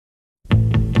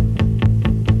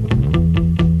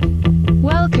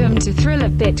to Thriller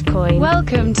Bitcoin.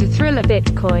 Welcome to Thriller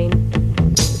Bitcoin.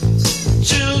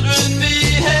 Children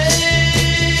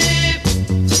behave.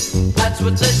 That's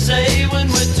what they say when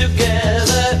we're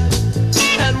together.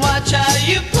 And watch how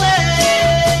you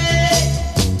play.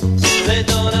 They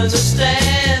don't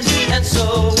understand. And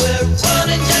so we're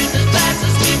running just as fast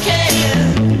as we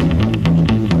can.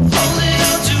 Holding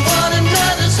on to one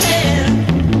another's hand.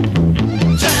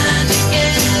 Trying to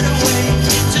get away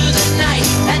into the night.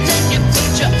 And then you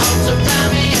put your arms around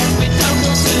me as we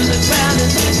tumble to the ground.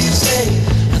 And then you say,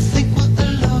 I think we're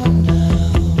alone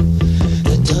now.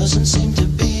 There doesn't seem to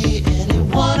be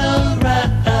anyone around.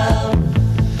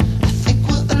 I think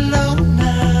we're alone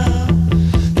now.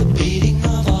 The beating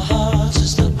of our hearts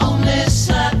is the only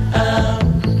sound.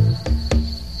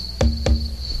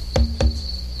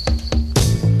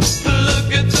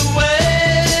 Look at the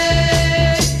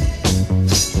way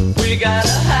we gotta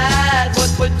hide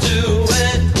what we're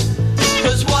doing.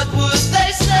 'Cause what would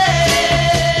they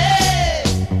say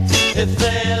if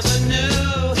they ever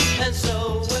knew? And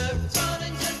so we're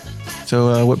running just as fast.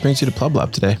 So what brings you to Plub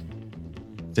Lab today?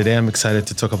 Today I'm excited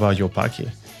to talk about Yopaki.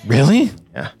 Really?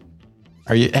 Yeah.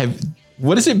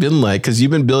 What has it been like? Because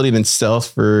you've been building in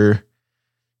stealth for,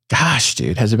 gosh,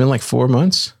 dude, has it been like 4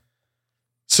 months?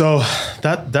 So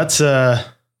it's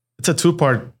a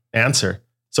two-part answer.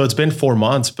 So it's been 4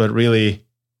 months, but really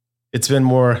it's been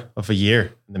more of a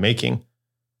year in the making.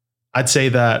 I'd say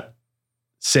that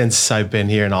since I've been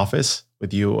here in office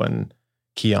with you and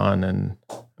Keon and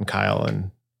Kyle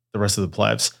and the rest of the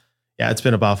plebs, yeah, it's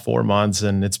been about 4 months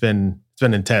and it's been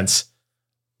intense.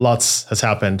 Lots has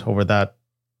happened over that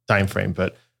time frame,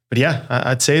 but yeah,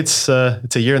 I'd say it's a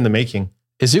year in the making.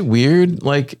 Is it weird,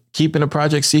 like keeping a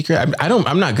project secret?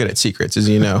 I'm not good at secrets, as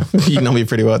you know. You know me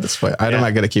pretty well at this point. I'm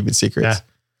not good at keeping secrets. Yeah.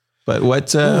 But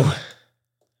what's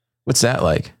that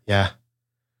like? Yeah.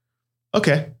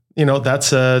 Okay.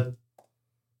 That's an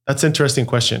interesting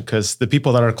question because the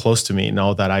people that are close to me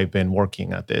know that I've been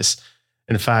working at this.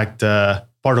 In fact,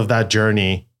 part of that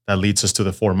journey that leads us to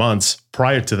the 4 months,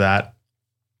 prior to that,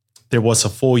 there was a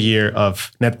full year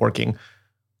of networking,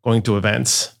 going to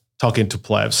events, talking to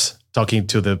plebs, talking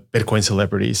to the Bitcoin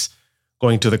celebrities,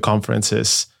 going to the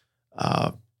conferences,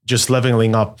 just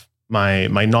leveling up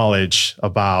my knowledge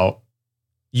about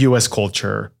US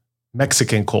culture,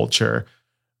 Mexican culture,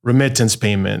 remittance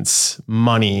payments,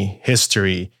 money,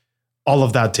 history. All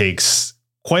of that takes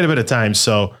quite a bit of time.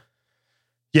 So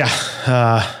yeah,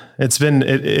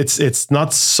 it's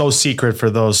not so secret for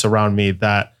those around me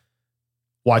that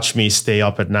watch me stay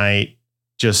up at night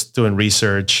just doing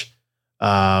research.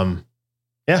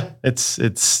 Yeah, it's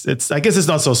I guess it's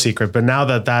not so secret, but now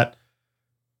that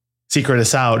secret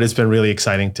is out, it's been really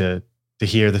exciting to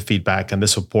hear the feedback and the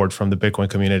support from the Bitcoin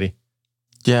community.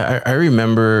 Yeah, I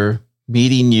remember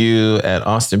meeting you at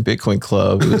Austin Bitcoin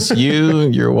Club. It was you,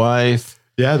 your wife.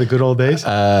 Yeah, the good old days.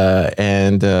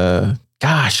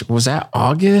 Gosh, was that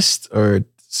August or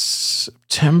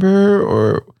September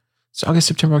or it's August,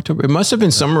 September, October? It must have been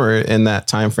somewhere in that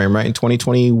time frame, right? In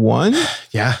 2021?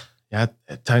 Yeah,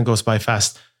 time goes by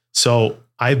fast. So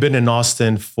I've been in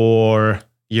Austin for a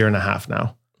year and a half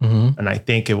now. Mm-hmm. And I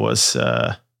think it was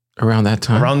around that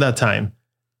time. Around that time.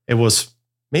 It was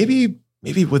maybe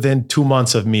within 2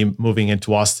 months of me moving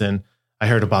into Austin, I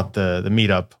heard about the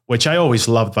meetup, which I always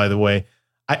loved, by the way.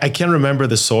 I can't remember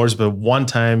the source, but one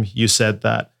time you said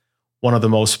that one of the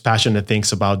most passionate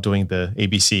things about doing the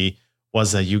ABC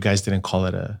was that you guys didn't call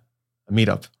it a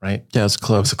meetup, right? Yeah, it's a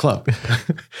club. It's a club.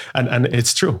 and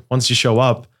it's true. Once you show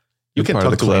up, you can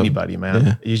talk to anybody, man.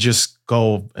 Yeah. You just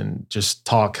go and just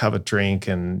talk, have a drink,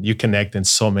 and you connect in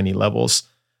so many levels.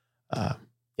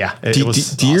 Yeah, it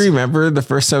was do you remember the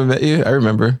first time I met you? I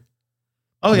remember.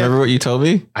 Oh, yeah. Remember what you told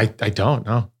me? I don't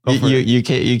know. You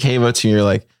came up to me and you're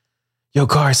like, yo,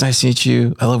 Gar, it's nice to meet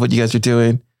you. I love what you guys are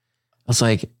doing. I was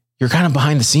like, you're kind of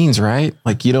behind the scenes, right?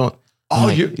 Like you don't. Oh,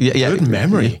 like, good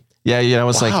memory. Yeah. I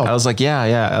was like,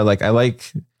 yeah. I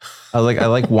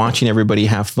like watching everybody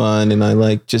have fun, and I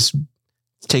like just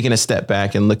taking a step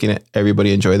back and looking at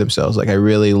everybody enjoy themselves. Like I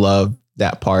really love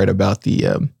that part about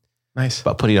the nice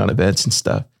about putting on events and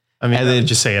stuff. I mean, and then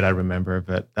just say it, I remember,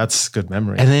 but that's good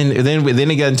memory. And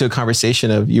then it got into a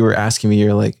conversation of you were asking me,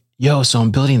 you're like, yo, so I'm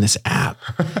building this app.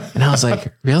 And I was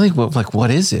like, really?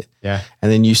 What is it? Yeah.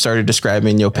 And then you started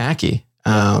describing Yopaki.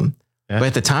 But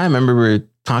at the time, I remember we were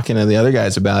talking to the other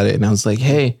guys about it. And I was like,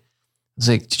 hey,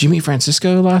 did you meet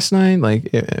Francisco last night?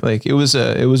 It was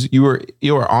you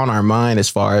were on our mind as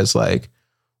far as like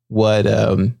what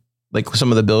like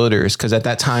some of the builders, because at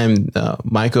that time,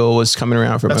 Michael was coming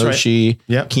around from That's right. Oshi.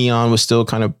 Yeah. Keon was still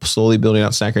kind of slowly building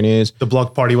out Snacker News. The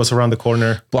block party was around the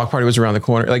corner. Block Party was around the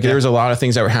corner. Like there was a lot of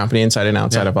things that were happening inside and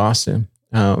outside of Austin.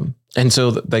 And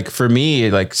so like for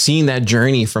me, like seeing that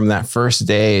journey from that first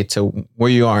day to where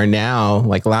you are now,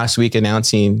 like last week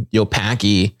announcing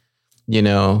Yopaki, you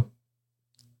know,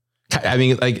 I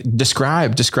mean, like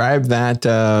describe that,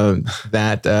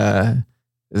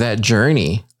 that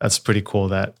journey. That's pretty cool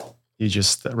that you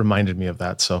just reminded me of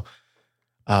that. So,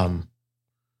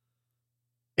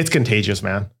 it's contagious,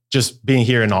 man. Just being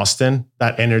here in Austin,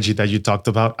 that energy that you talked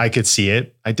about, I could see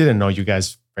it. I didn't know you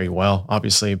guys very well,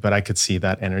 obviously, but I could see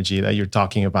that energy that you're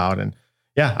talking about. And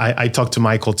yeah, I talked to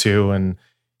Michael too, and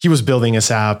he was building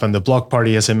his app, and the block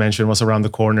party, as I mentioned, was around the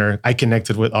corner. I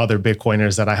connected with other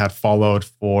Bitcoiners that I had followed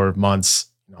for months,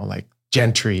 you know, like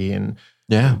Gentry and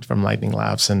from Lightning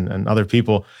Labs and other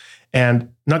people.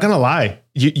 And not gonna lie,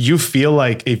 you feel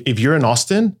like if you're in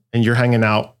Austin and you're hanging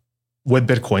out with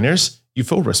Bitcoiners, you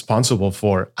feel responsible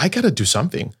for, I gotta do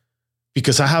something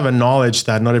because I have a knowledge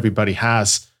that not everybody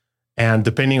has. And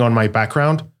depending on my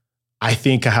background, I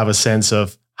think I have a sense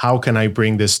of how can I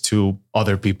bring this to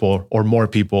other people or more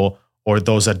people or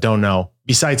those that don't know,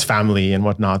 besides family and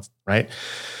whatnot, right?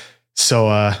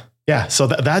 So so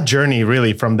that journey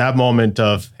really from that moment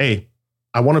of, hey,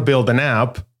 I want to build an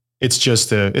app. It's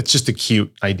just a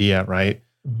cute idea, right?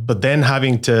 Mm-hmm. But then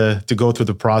having to go through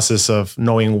the process of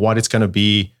knowing what it's going to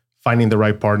be, finding the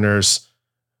right partners,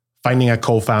 finding a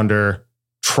co-founder,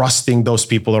 trusting those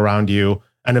people around you,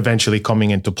 and eventually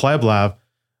coming into Pleb Lab.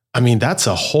 I mean, that's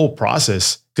a whole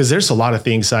process because there's a lot of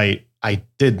things I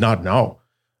did not know.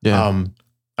 Yeah.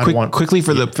 Quickly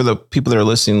for the people that are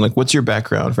listening, like what's your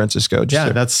background, Francisco?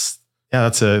 That's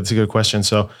a good question.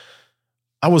 So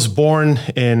I was born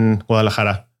in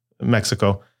Guadalajara,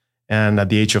 Mexico, and at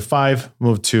the age of 5,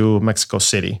 moved to Mexico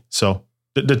City. So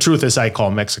the truth is I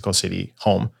call Mexico City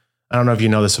home. I don't know if you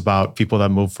know this about people that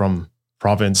move from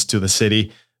province to the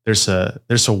city. There's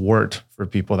a word for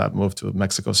people that move to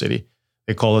Mexico City.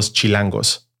 They call us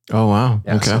chilangos. Oh, wow.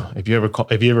 Yeah, okay. So if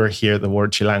you ever hear the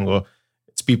word chilango,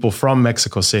 it's people from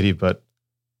Mexico City, but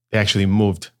they actually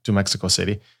moved to Mexico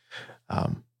City.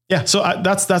 So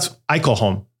I call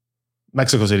home.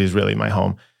 Mexico City is really my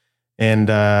home, and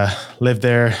lived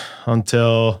there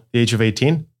until the age of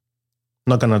 18. I'm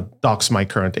not gonna dox my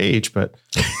current age, but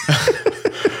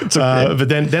but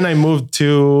then I moved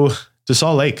to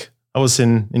Salt Lake. I was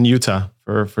in Utah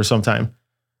for some time.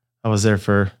 I was there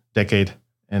for a decade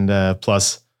and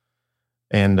plus.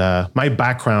 And my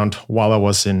background while I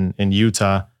was in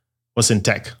Utah was in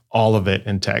tech, all of it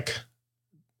in tech.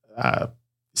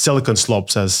 Silicon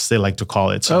slopes, as they like to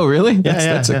call it. So, oh, really?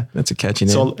 That's a catchy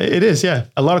name. So it is, yeah.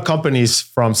 A lot of companies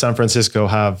from San Francisco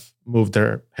have moved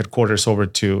their headquarters over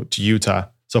to Utah.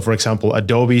 So for example,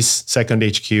 Adobe's second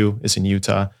HQ is in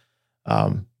Utah.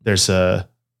 There's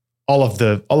all of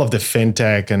the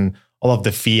fintech and all of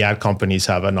the fiat companies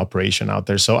have an operation out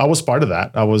there. So I was part of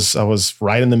that. I was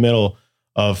right in the middle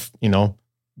of,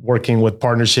 working with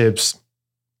partnerships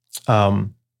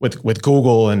with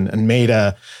Google and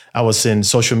Meta. I was in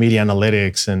social media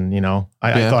analytics, and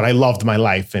I thought I loved my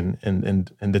life in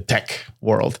the tech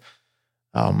world.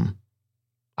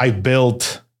 I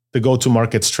built the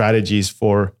go-to-market strategies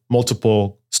for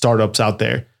multiple startups out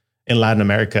there in Latin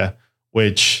America,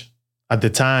 which at the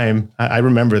time, I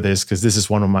remember this because this is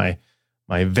one of my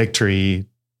victory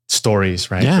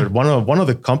stories, right? Yeah. But one of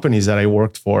the companies that I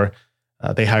worked for,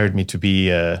 they hired me to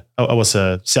be, I was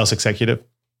a sales executive,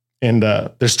 and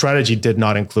their strategy did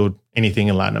not include anything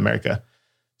in Latin America.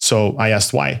 So I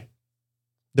asked why.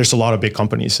 There's a lot of big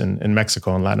companies in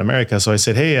Mexico and Latin America. So I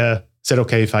said, hey,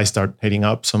 okay if I start hitting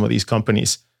up some of these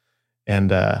companies?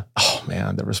 And oh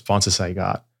man, the responses I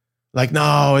got, like,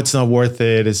 no, it's not worth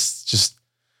it. It's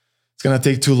going to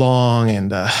take too long.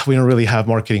 And we don't really have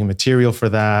marketing material for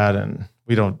that. And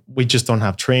we just don't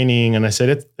have training. And I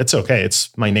said, it's okay.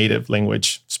 It's my native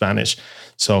language, Spanish.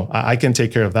 So I can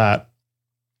take care of that.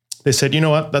 They said, you know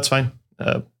what? That's fine.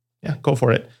 Go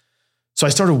for it. So I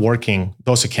started working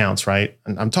those accounts, right?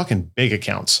 And I'm talking big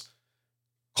accounts,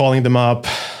 calling them up,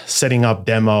 setting up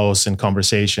demos and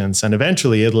conversations. And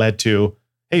eventually it led to,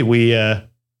 hey, we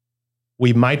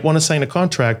might want to sign a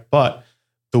contract, but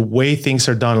the way things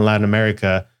are done in Latin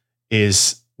America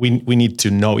is we need to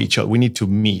know each other. We need to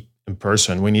meet in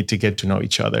person. We need to get to know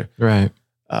each other. Right.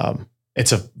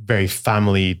 It's a very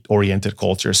family-oriented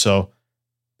culture. So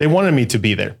they wanted me to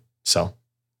be there. So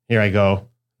here I go,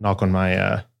 knock on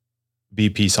my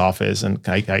VP's office, and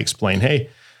I explain, hey,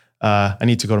 I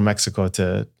need to go to Mexico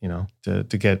to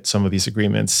get some of these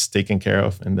agreements taken care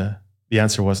of. And the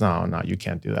answer was, no, you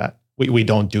can't do that. we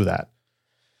don't do that.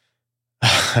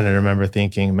 And I remember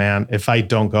thinking, man, if I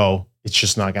don't go, it's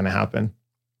just not going to happen.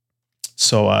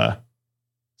 So I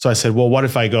said, well, what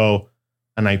if I go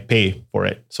and I pay for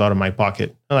it? So out of my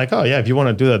pocket. I'm like, oh yeah, if you want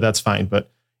to do that, that's fine.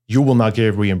 But you will not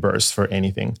get reimbursed for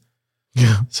anything.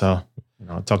 Yeah. So,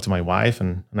 I talked to my wife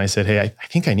and I said, hey, I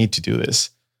think I need to do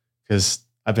this because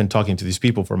I've been talking to these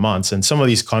people for months. And some of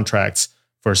these contracts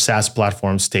for SaaS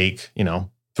platforms take,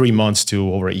 3 months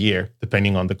to over a year,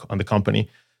 depending on the company.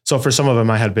 So for some of them,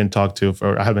 I had been talking to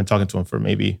them for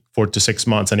maybe 4 to 6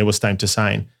 months, and it was time to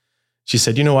sign. She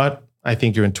said, you know what? I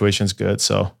think your intuition's good.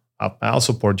 So I'll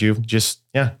support you. Just,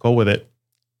 go with it.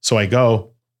 So I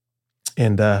go,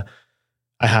 and I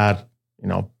had,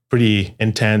 pretty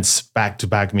intense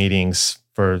back-to-back meetings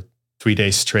for 3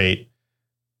 days straight.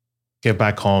 Get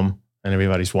back home, and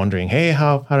everybody's wondering, hey,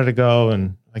 how did it go?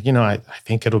 And like, I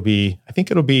think it'll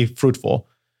be fruitful.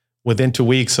 Within 2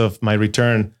 weeks of my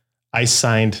return, I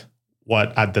signed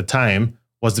what at the time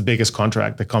was the biggest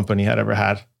contract the company had ever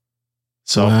had.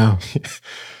 So, wow.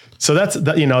 So that's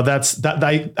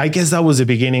that. I guess that was the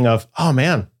beginning of, oh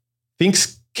man,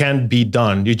 things can be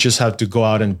done. You just have to go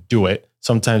out and do it.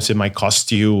 Sometimes it might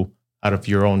cost you out of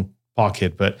your own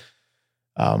pocket, but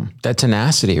that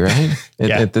tenacity, right? Is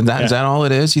that all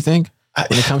it is, you think,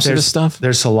 when it comes to this stuff?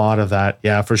 There's a lot of that.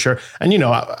 Yeah, for sure. And,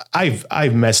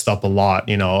 I've messed up a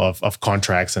lot, of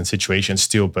contracts and situations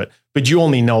too, but you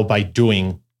only know by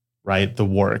doing, right, the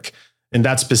work. In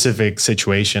that specific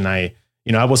situation, I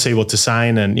was able to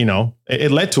sign, and,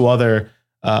 it led to other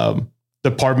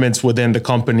departments within the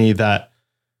company that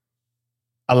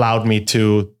allowed me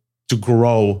to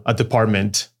grow a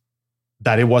department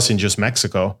that it wasn't just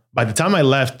Mexico. By the time I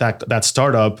left that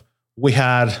startup, we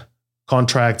had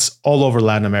contracts all over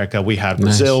Latin America. We had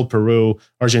Brazil, Peru,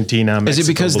 Argentina, Mexico. Is it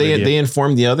because they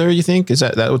informed the other, you think? Is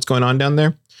that what's going on down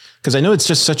there? Because I know it's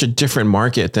just such a different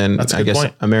market than I guess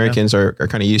Americans are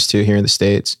kind of used to here in the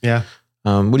States. Yeah.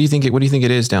 What do you think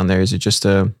it is down there? Is it just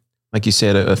like you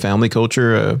said, a family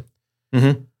culture?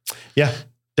 Mm-hmm. Yeah.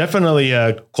 Definitely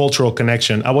a cultural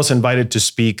connection. I was invited to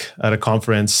speak at a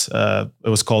conference. It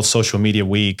was called Social Media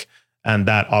Week. And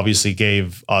that obviously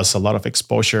gave us a lot of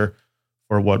exposure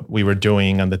for what we were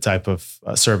doing and the type of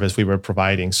service we were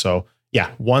providing. So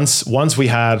yeah, once we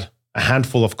had a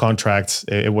handful of contracts,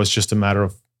 it was just a matter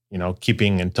of,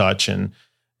 keeping in touch and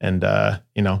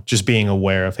just being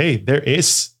aware of, hey, there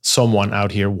is someone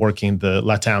out here working the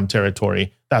LATAM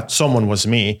territory. That someone was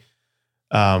me.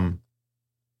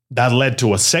 That led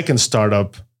to a second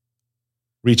startup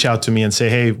reach out to me and say,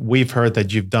 hey, we've heard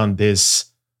that you've done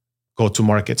this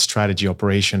go-to-market strategy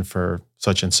operation for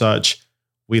such and such.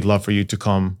 We'd love for you to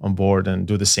come on board and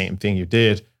do the same thing you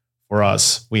did for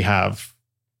us. We have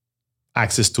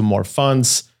access to more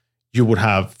funds. You would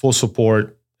have full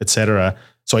support, etc.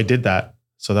 So I did that.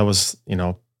 So that was,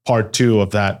 part 2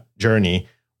 of that journey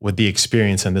with the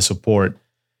experience and the support.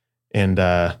 And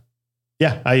I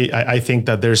think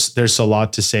that there's a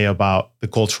lot to say about the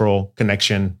cultural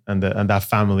connection and that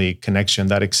family connection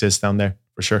that exists down there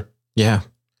for sure. Yeah,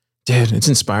 dude, it's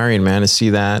inspiring, man, to see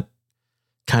that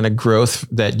kind of growth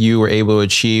that you were able to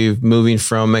achieve moving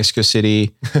from Mexico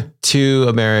City to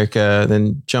America,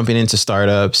 then jumping into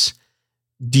startups.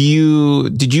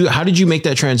 How did you make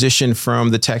that transition from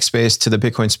the tech space to the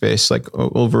Bitcoin space? Like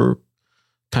over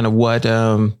kind of what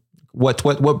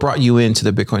brought you into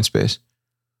the Bitcoin space?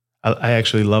 I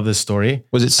actually love this story.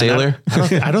 Was it Saylor?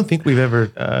 I don't think we've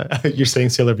ever, you're saying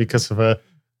Saylor because of a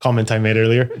comment I made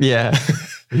earlier. Yeah.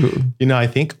 I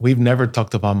think we've never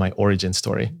talked about my origin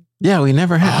story. Yeah, we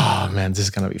never have. Oh man, this is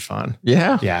going to be fun.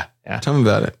 Yeah. Yeah. Tell me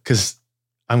about it. Cause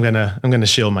I'm going to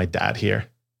shield my dad here.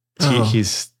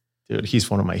 He's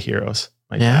one of my heroes.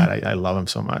 My dad, I love him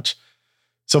so much.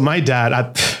 So my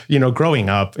dad, growing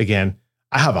up again,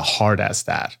 I have a hard ass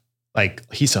dad.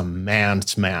 Like he's a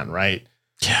man's man, right?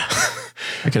 Yeah,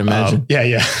 I can imagine.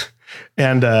 Yeah.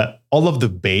 And all of the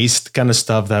based kind of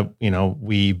stuff that,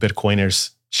 we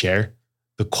Bitcoiners share,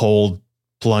 the cold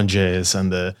plunges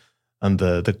and the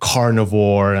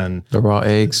carnivore and the raw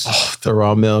eggs, the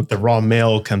raw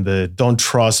milk and the don't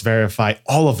trust, verify,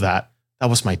 all of that. That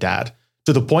was my dad,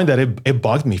 to the point that it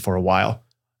bugged me for a while.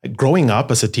 Growing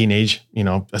up as a teenager,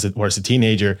 as a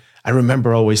teenager, I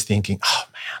remember always thinking, oh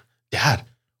man, Dad,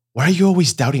 why are you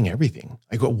always doubting everything?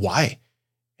 I go, why?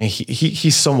 And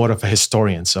he's somewhat of a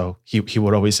historian. So he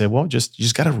would always say, well, you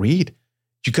just got to read.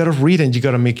 You got to read and you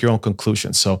got to make your own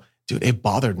conclusions. So dude, it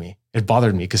bothered me. It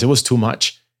bothered me because it was too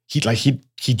much. He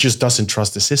just doesn't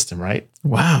trust the system. Right.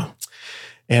 Wow.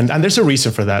 And there's a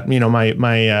reason for that. We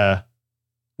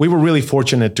were really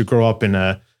fortunate to grow up in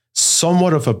a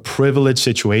somewhat of a privileged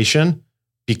situation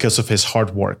because of his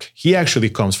hard work. He actually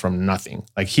comes from nothing.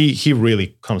 Like he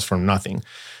really comes from nothing.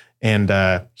 And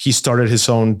he started his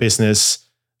own business.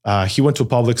 He went to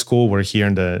public school where he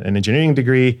earned an engineering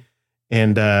degree,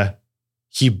 and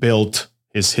he built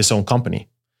his own company.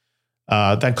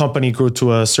 That company grew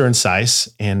to a certain size,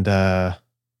 and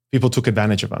people took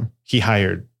advantage of him. He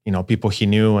hired, people he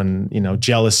knew, and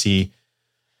jealousy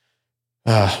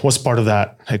was part of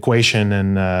that equation.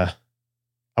 And at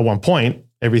one point,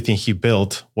 everything he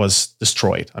built was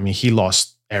destroyed. I mean, he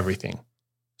lost everything.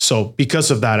 So because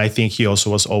of that, I think he also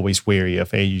was always wary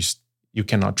of, hey, you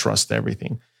cannot trust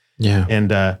everything. Yeah.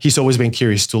 And he's always been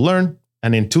curious to learn.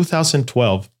 And in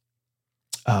 2012,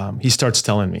 he starts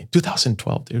telling me,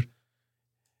 2012, dude,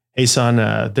 hey, son,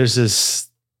 there's this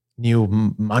new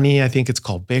money. I think it's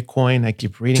called Bitcoin. I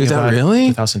keep reading about really? it.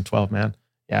 2012, man.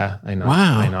 Yeah, I know.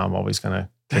 Wow. I know. I'm always going to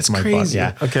That's my crazy.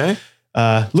 butt. Yeah.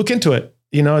 Okay. Look into it.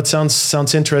 It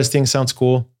sounds interesting, sounds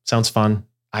cool, sounds fun.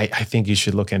 I think you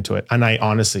should look into it. And I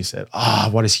honestly said,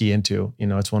 what is he into?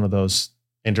 It's one of those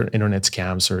internet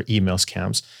scams or email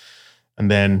scams. And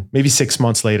then maybe 6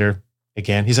 months later,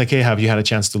 again, he's like, hey, have you had a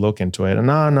chance to look into it? And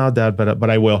no, Dad, but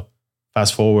I will.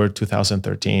 Fast forward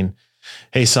 2013.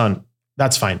 Hey, son,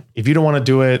 that's fine. If you don't want to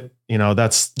do it,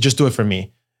 just do it for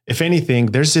me. If anything,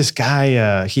 there's this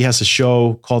guy, he has a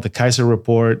show called The Kaiser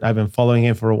Report. I've been following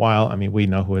him for a while. I mean, we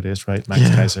know who it is, right?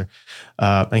 Max Kaiser.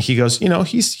 And he goes,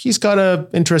 he's got a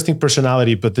interesting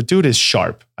personality, but the dude is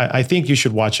sharp. I think you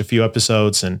should watch a few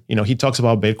episodes. And, he talks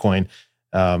about Bitcoin.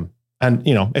 And,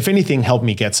 if anything, help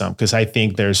me get some, because I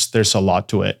think there's a lot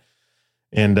to it.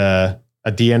 And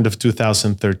at the end of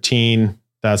 2013,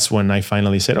 that's when I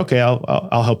finally said, okay,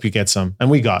 I'll help you get some. And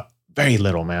we got very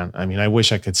little, man. I mean, I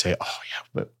wish I could say, oh yeah,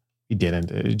 but we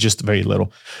didn't. Just very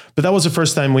little. But that was the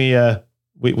first time we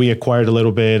acquired a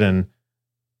little bit, and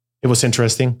it was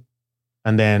interesting.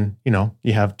 And then,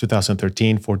 you have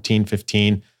 2013, 14,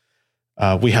 15.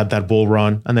 We had that bull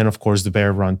run, and then of course the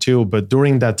bear run too. But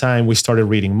during that time, we started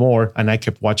reading more, and I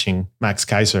kept watching Max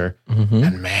Kaiser. Mm-hmm.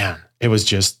 And man, it was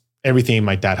just everything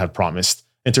my dad had promised.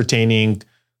 Entertaining,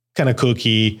 kind of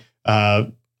kooky,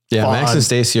 yeah, fun, Max and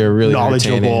Stacy are really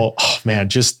knowledgeable. Oh man,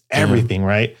 just everything,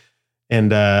 right?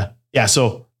 And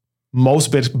so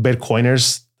most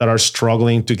Bitcoiners that are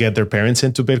struggling to get their parents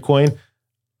into Bitcoin,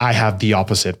 I have the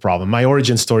opposite problem. My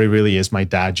origin story really is my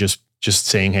dad just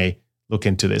saying, hey, look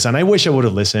into this. And I wish I would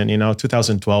have listened.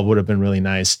 2012 would have been really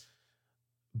nice.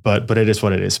 But it is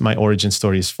what it is. My origin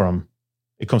story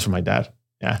comes from my dad.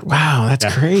 Yeah. Wow,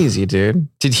 that's crazy, dude.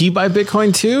 Did he buy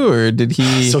Bitcoin too, or did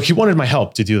he? So he wanted my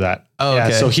help to do that. Oh, okay.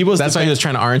 Yeah, so that's why he was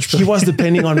trying to orange. He was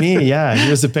depending on me. Yeah, he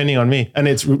was depending on me. And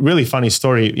it's really funny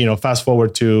story. Fast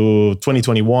forward to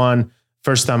 2021,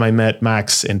 first time I met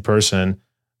Max in person.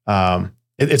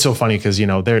 It's so funny because,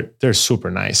 they're super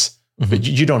nice. Mm-hmm. But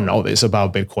you don't know this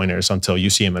about Bitcoiners until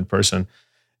you see him in person.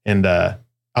 And I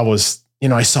was,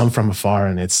 I saw him from afar,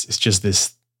 and it's just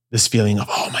this feeling of,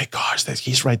 oh my gosh, that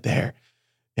he's right there.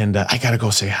 And I got to go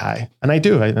say hi. And I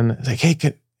do. And it's like, hey,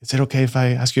 is it okay if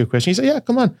I ask you a question? He said, yeah,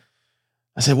 come on.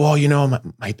 I said, well,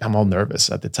 I'm all nervous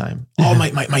at the time. Oh,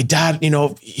 my dad,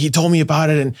 he told me about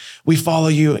it, and we follow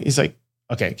you. He's like,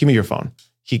 okay, give me your phone.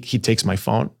 He takes my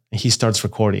phone and he starts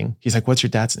recording. He's like, what's your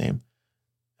dad's name?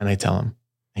 And I tell him,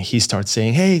 and he starts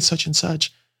saying, hey, such and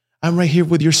such, I'm right here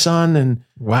with your son. And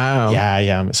wow.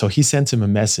 Yeah. So he sends him a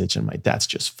message, and my dad's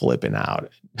just flipping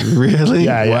out. Really?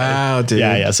 Yeah. Wow, dude.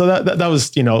 Yeah. So that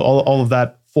was, all of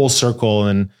that full circle.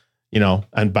 And,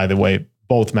 and by the way,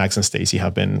 both Max and Stacy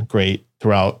have been great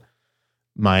throughout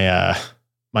my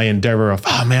endeavor of,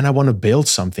 oh man, I want to build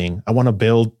something. I want to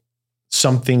build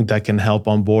something that can help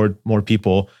onboard more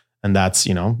people. And that's,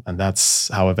 and that's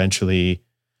how eventually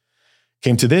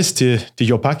came to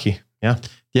Yopaki. Yeah.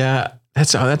 Yeah.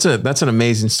 That's an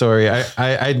amazing story.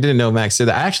 I didn't know Max did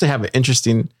that. I actually have an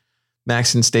interesting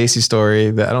Max and Stacy story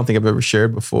that I don't think I've ever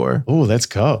shared before. Oh, let's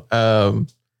go.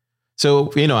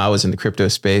 So, I was in the crypto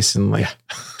space in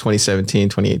 2017,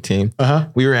 2018. Uh-huh.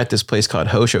 We were at this place called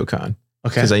HoshoCon.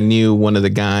 Okay. Because I knew one of the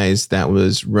guys that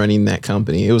was running that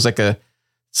company. It was like a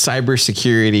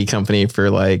cybersecurity company for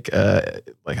I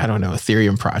don't know,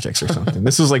 Ethereum projects or something.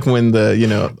 This was like when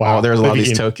the, wow. there was a lot of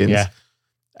these tokens. Yeah.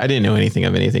 I didn't know anything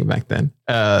of anything back then.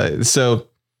 So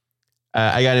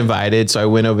I got invited. So I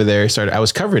went over there, I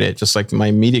was covering it just like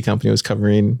my media company was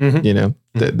covering,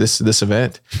 this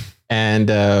event.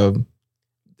 And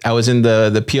I was in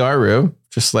the PR room,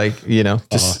 just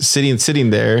sitting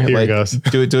there,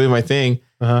 doing my thing.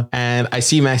 Uh-huh. And I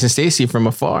see Max and Stacy from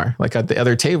afar, like at the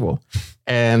other table.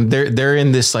 And they're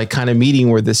in this kind of meeting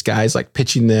where this guy's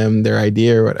pitching them their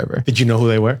idea or whatever. Did you know who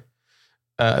they were?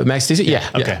 Max Stacy. Yeah.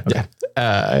 Okay. Yeah.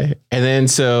 And then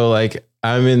so like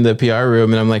I'm in the PR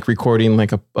room and I'm like recording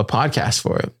like a podcast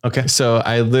for it. Okay. So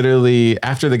I literally,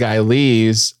 after the guy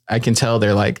leaves, I can tell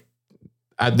they're like,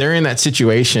 they're in that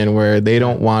situation where they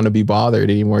don't want to be bothered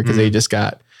anymore because they just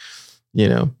got,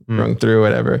 rung through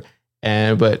whatever.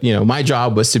 But my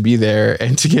job was to be there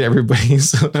and to get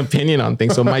everybody's opinion on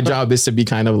things. So my job is to be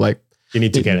kind of like, you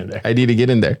need to get in there. I need to get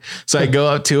in there. So I go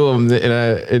up to them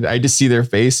and I just see their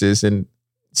faces, and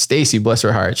Stacy, bless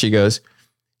her heart, she goes,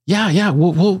 yeah,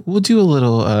 we'll do a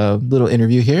little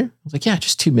interview here. I was like, yeah,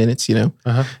 just 2 minutes,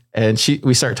 Uh-huh. And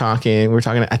we start talking. We're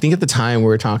talking. I think at the time we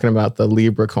were talking about the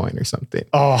Libra coin or something.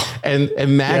 Oh, and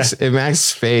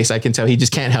Max's face, I can tell he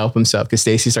just can't help himself because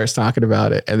Stacy starts talking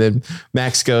about it, and then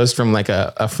Max goes from like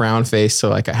a frown face to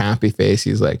like a happy face.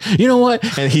 He's like, you know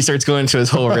what? And he starts going into his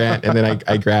whole rant, and then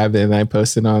I grabbed it and I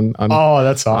posted on oh,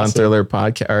 that's awesome. on Thriller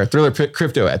podcast or Thriller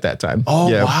Crypto at that time. Oh,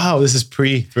 yeah. Wow, this is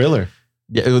pre-Thriller.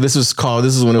 Yeah, this is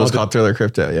when it was called Thriller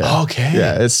Crypto. Yeah. Okay.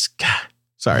 Yeah,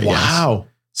 sorry. Wow. Guys.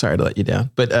 Sorry to let you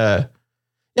down. But yeah,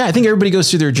 I think everybody goes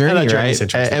through their journey, right?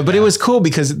 But it was cool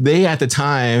because they, at the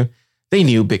time, they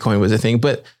knew Bitcoin was a thing.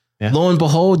 But lo and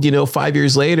behold, 5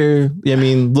 years later, I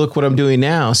mean, look what I'm doing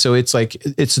now. So it's like,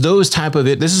 it's those type of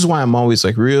it. This is why I'm always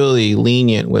like really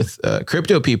lenient with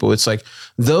crypto people. It's like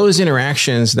those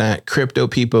interactions that crypto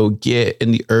people get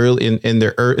in the early, in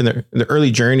their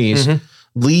early journeys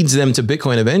leads them to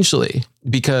Bitcoin eventually.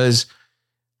 Because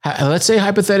let's say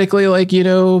hypothetically, like,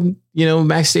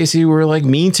 Max Stacy were like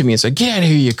mean to me. It's like, get out of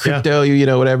here, you crypto,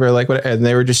 whatever, like what, and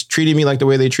they were just treating me like the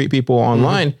way they treat people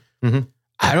online.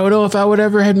 I don't know if I would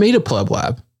ever had made a Pleb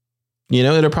Lab.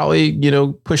 It'll probably,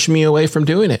 push me away from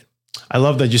doing it. I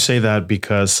love that you say that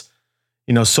because,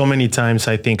 so many times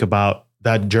I think about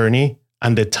that journey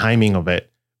and the timing of it.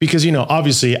 Because,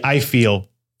 obviously I feel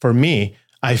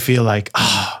like,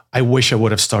 I wish I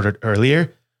would have started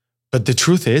earlier. But the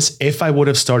truth is, if I would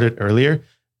have started earlier,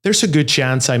 there's a good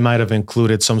chance I might have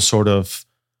included some sort of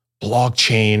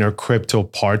blockchain or crypto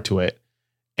part to it.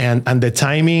 And the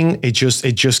timing, it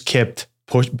just kept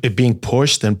being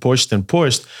pushed and pushed and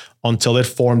pushed until it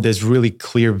formed this really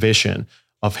clear vision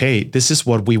of, hey, this is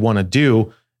what we want to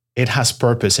do. It has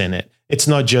purpose in it. It's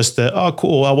not just oh,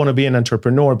 cool, I want to be an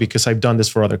entrepreneur because I've done this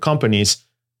for other companies.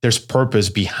 There's purpose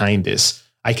behind this.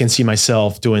 I can see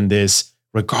myself doing this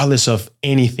regardless of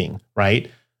anything,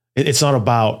 right? It's not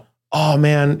about, oh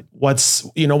man, what's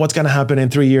going to happen in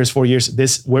 3 years, 4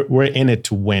 years? We're in it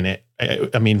to win it.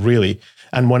 I mean, really.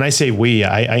 And when I say we,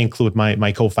 I include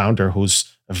my co-founder, who's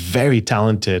a very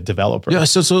talented developer. Yeah.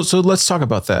 So let's talk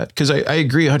about that. Because I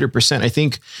agree 100%. I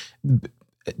think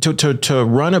to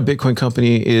run a Bitcoin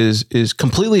company is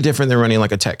completely different than running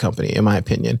like a tech company, in my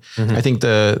opinion. I think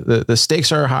the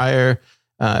stakes are higher.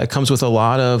 It comes with a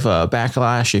lot of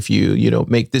backlash if you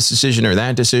make this decision or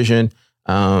that decision.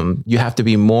 You have to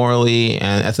be morally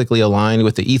and ethically aligned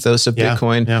with the ethos of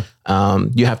Bitcoin. Yeah.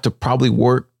 You have to probably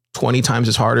work 20 times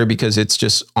as harder because it's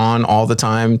just on all the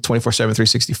time, 24/7,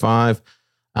 365.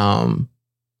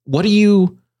 What do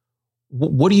you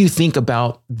think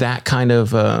about that kind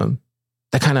of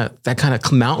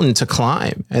mountain to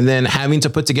climb, and then having to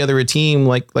put together a team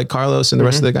like Carlos and the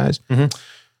rest of the guys?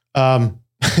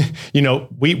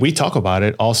 We talk about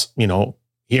it also,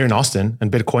 here in Austin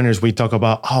and Bitcoiners, we talk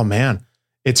about, oh man,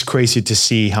 it's crazy to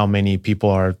see how many people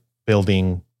are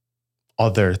building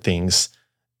other things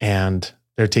and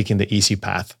they're taking the easy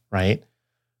path, right?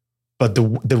 But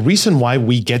the reason why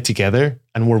we get together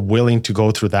and we're willing to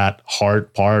go through that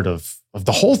hard part of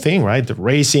the whole thing, right? The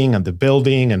racing and the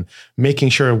building and making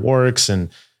sure it works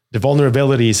and the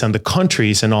vulnerabilities and the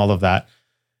countries and all of that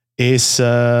is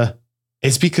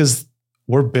it's because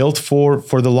we're built for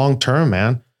the long term,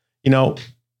 man.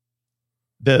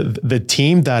 The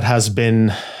team that has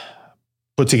been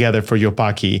put together for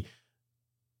Yopaki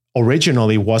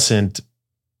originally wasn't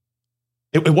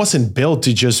built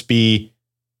to just be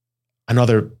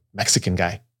another Mexican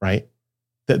guy, right?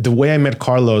 The way I met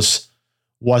Carlos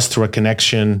was through a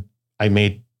connection I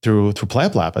made through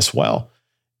Pleb Lab as well.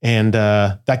 And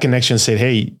that connection said,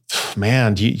 hey,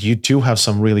 man, you do have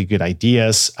some really good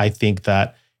ideas. I think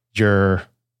that your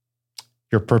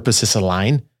purposes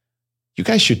align. You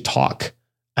guys should talk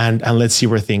and let's see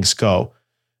where things go.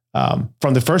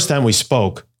 From the first time we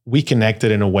spoke, we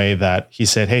connected in a way that he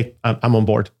said, hey, I'm on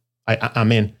board.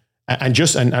 I'm in.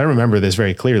 And I remember this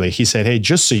very clearly. He said, hey,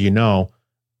 just so you know,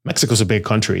 Mexico's a big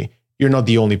country. You're not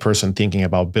the only person thinking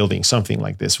about building something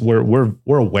like this. We're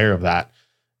aware of that.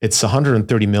 It's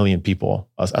 130 million people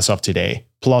as of today,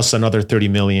 plus another 30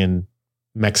 million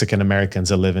Mexican Americans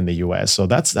that live in the US. So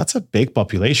that's a big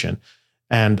population.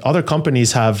 And other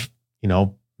companies have,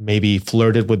 maybe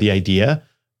flirted with the idea,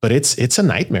 but it's a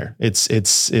nightmare.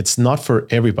 It's not for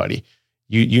everybody.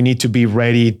 You need to be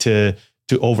ready to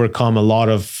overcome a lot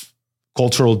of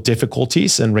cultural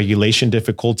difficulties and regulation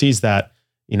difficulties that,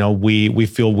 you know, we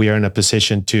feel we are in a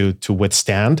position to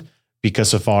withstand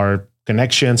because of our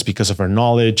connections, because of our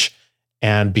knowledge,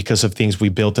 and because of things we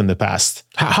built in the past.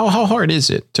 How hard is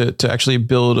it to actually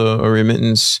build a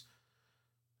remittance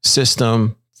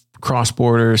system cross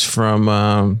borders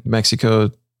from Mexico,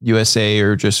 USA,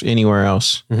 or just anywhere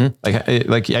else?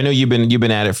 Mm-hmm. Like I know you've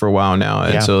been at it for a while now,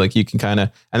 and so like you can kind of,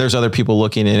 and there's other people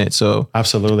looking in it. So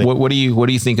absolutely, what do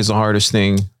you think is the hardest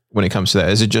thing when it comes to that?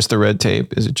 Is it just the red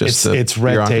tape? Is it just it's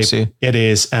red bureaucracy? tape? It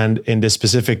is, and in the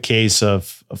specific case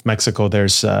of Mexico,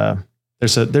 there's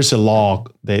a law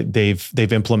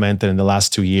they've implemented in the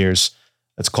last 2 years.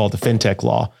 It's called the FinTech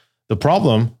law. The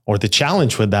problem or the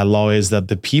challenge with that law is that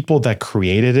the people that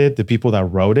created it, the people that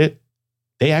wrote it,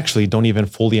 they actually don't even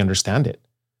fully understand it.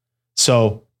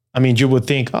 So, I mean, you would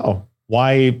think, oh,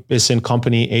 why isn't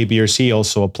company A, B, or C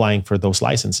also applying for those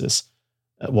licenses?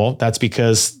 Well, that's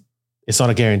because it's not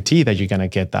a guarantee that you're going to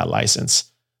get that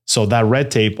license. So that red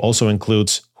tape also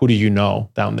includes who do you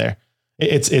know down there.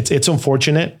 It's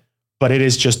unfortunate, but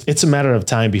it's a matter of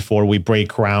time before we break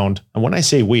ground. And when I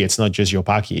say we, it's not just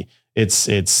Yopaki. It's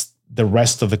the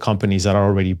rest of the companies that are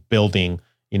already building,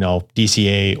 you know,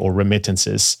 DCA or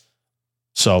remittances.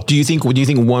 So do you think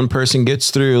one person gets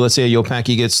through, let's say a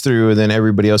Yopaki gets through, and then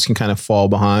everybody else can kind of fall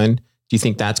behind? Do you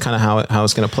think that's kind of how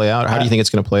it's going to play out? Or how do you think it's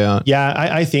going to play out? Yeah,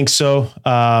 I think so.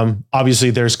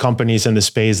 Obviously there's companies in the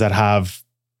space that have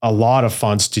a lot of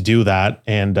funds to do that.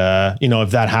 And, you know,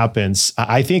 if that happens,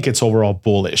 I think it's overall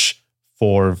bullish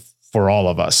for all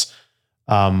of us.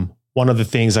 One of the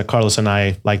things that Carlos and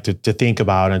I like to think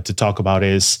about and to talk about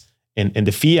is in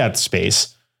the fiat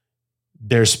space,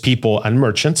 there's people and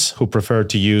merchants who prefer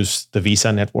to use the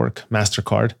Visa network,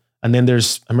 MasterCard, and then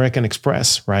there's American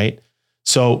Express, right?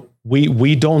 So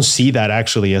we don't see that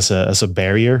actually as a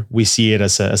barrier. We see it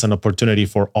as an opportunity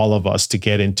for all of us to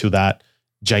get into that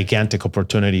gigantic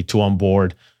opportunity to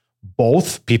onboard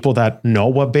both people that know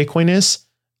what Bitcoin is,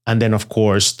 and then of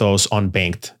course those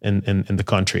unbanked in the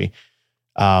country.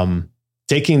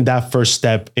 Taking that first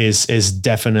step is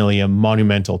definitely a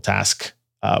monumental task.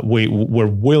 We're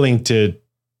willing to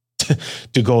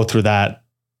go through that,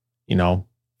 you know,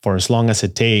 for as long as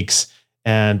it takes.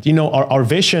 And, you know, our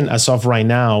vision as of right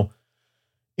now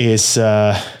is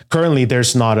currently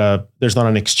there's not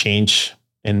an exchange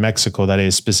in Mexico that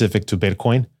is specific to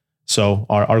Bitcoin. So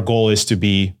our goal is to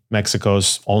be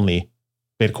Mexico's only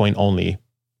Bitcoin only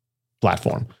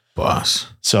platform. Boss.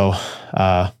 So,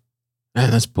 man,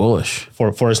 that's bullish.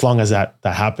 For as long as that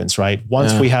happens, right?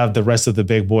 Once we have the rest of the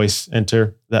big boys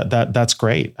enter, that's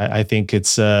great. I think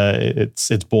it's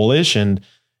bullish, and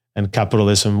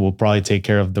capitalism will probably take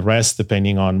care of the rest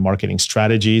depending on marketing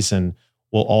strategies, and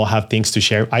we'll all have things to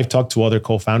share. I've talked to other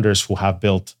co-founders who have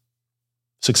built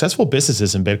successful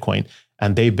businesses in Bitcoin,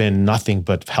 and they've been nothing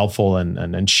but helpful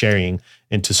and sharing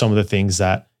into some of the things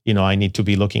that, you know, I need to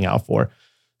be looking out for.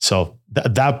 So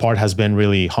that part has been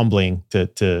really humbling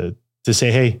to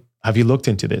say, hey, have you looked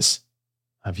into this?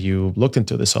 Have you looked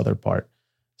into this other part?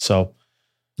 So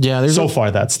yeah, so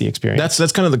far that's the experience.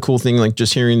 That's kind of the cool thing, like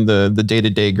just hearing the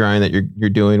day-to-day grind that you're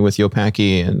doing with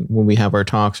Yopaki. And when we have our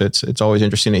talks, it's always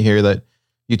interesting to hear that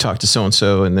you talk to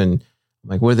so-and-so, and then I'm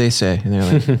like, what do they say? And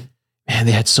they're like, man,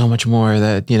 they had so much more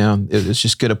that, you know, it was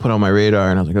just good to put on my radar.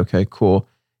 And I was like, okay, cool.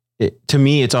 To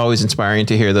me, it's always inspiring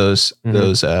to hear those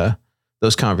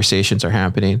conversations are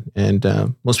happening. And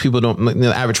most people don't,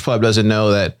 the average pleb doesn't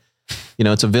know that, you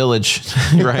know, it's a village,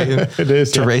 right? It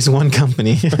is to raise one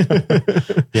company.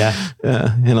 Yeah.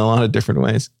 In a lot of different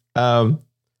ways.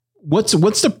 What's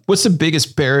the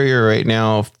biggest barrier right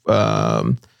now?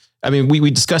 I mean, we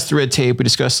discussed the red tape. We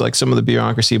discussed like some of the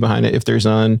bureaucracy behind it, if there's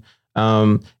none.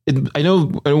 I know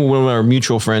one of our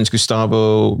mutual friends,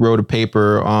 Gustavo, wrote a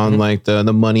paper on like the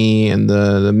money and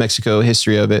the Mexico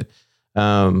history of it.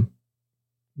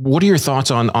 What are your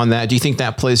thoughts on that? Do you think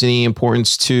that plays any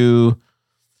importance to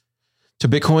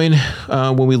Bitcoin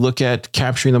when we look at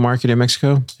capturing the market in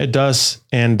Mexico? It does.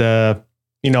 And,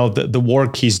 you know, the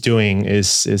work he's doing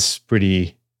is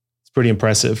pretty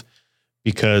impressive,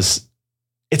 because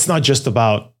it's not just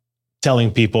about telling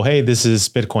people, hey, this is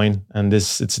Bitcoin and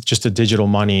it's just a digital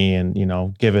money, and, you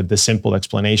know, give it the simple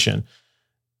explanation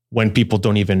when people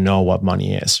don't even know what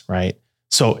money is, right?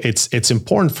 So it's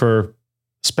important for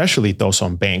especially those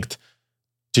unbanked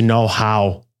to know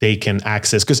how they can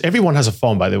access, because everyone has a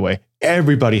phone, by the way.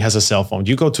 Everybody has a cell phone.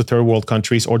 You go to third world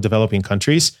countries or developing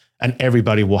countries, and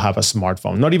everybody will have a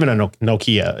smartphone, not even a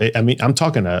Nokia. I mean, I'm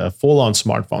talking a full-on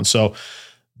smartphone. So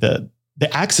the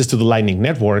access to the Lightning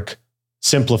Network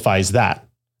simplifies that.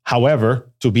 However,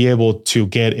 to be able to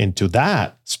get into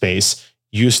that space,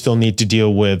 you still need to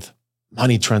deal with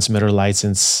money transmitter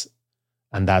license,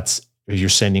 and that's you're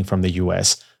sending from the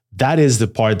US. That is the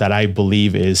part that I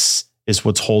believe is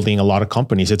what's holding a lot of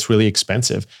companies. It's really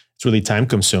expensive. It's really time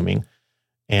consuming.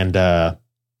 And,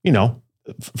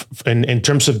 in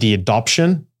terms of the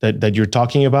adoption that you're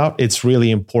talking about, it's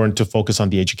really important to focus on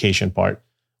the education part.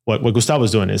 What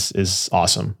Gustavo's doing is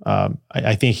awesome.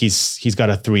 I think he's got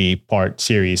a 3-part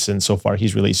series, and so far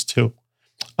he's released 2.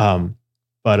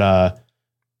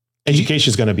 Education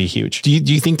is going to be huge. Do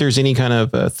you think there's any kind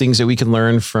of things that we can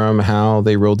learn from how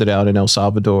they rolled it out in El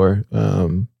Salvador?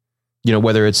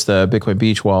 Whether it's the Bitcoin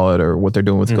Beach wallet or what they're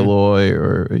doing with Galoy,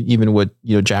 or even what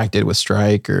Jack did with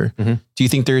Strike, or do you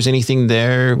think there's anything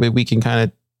there that we can kind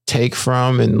of take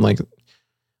from and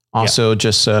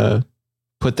just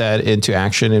put that into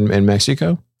action in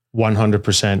Mexico?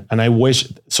 100%. And I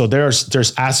wish, so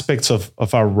there's aspects of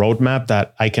our roadmap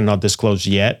that I cannot disclose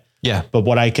yet. Yeah. But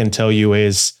what I can tell you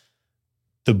is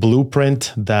the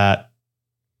blueprint that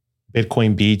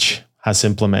Bitcoin Beach has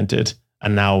implemented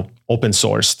and now open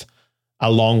sourced,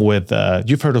 along with,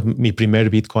 you've heard of Mi Primer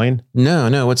Bitcoin?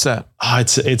 No. What's that?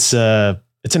 It's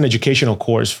an educational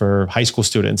course for high school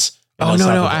students. Oh,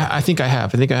 no. I think I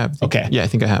have. Okay. Yeah, I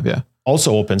think I have. Yeah.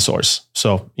 Also open source.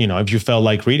 So, if you felt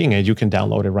like reading it, you can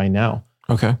download it right now.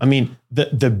 Okay. I mean,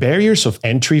 the barriers of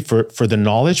entry for the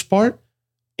knowledge part,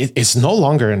 it's no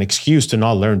longer an excuse to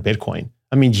not learn Bitcoin.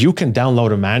 I mean, you can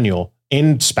download a manual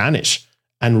in Spanish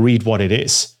and read what it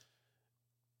is.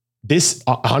 This,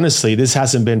 honestly, this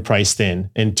hasn't been priced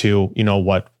into,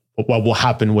 what will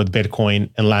happen with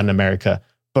Bitcoin in Latin America.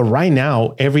 But right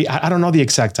now, I don't know the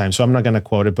exact time, so I'm not going to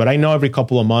quote it, but I know every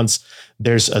couple of months,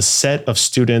 there's a set of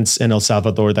students in El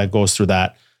Salvador that goes through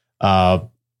that.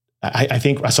 I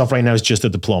think as of right now, it's just a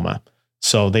diploma.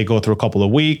 So they go through a couple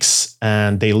of weeks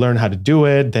and they learn how to do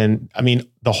it. Then, I mean,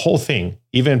 the whole thing,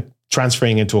 even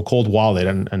transferring into a cold wallet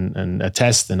and a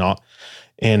test and all.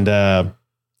 And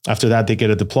after that, they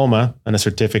get a diploma and a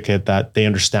certificate that they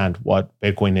understand what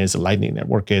Bitcoin is, the Lightning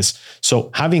Network is. So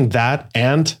having that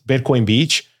and Bitcoin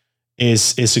Beach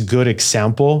is a good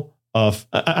example of,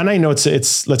 and I know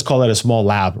it's let's call it a small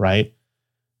lab, right?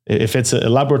 If it's a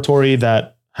laboratory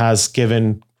that has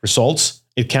given results,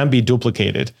 it can be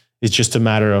duplicated. It's just a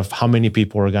matter of how many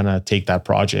people are going to take that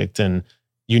project, and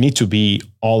you need to be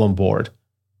all on board.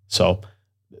 So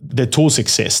the tools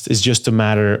exist. It's just a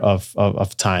matter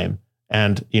of time.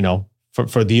 And,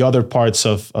 for the other parts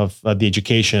of the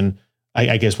education,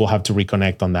 I guess we'll have to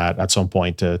reconnect on that at some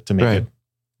point to make it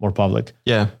more public.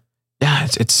 Yeah. Yeah.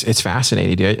 It's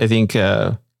fascinating, dude. I think,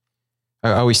 I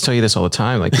always tell you this all the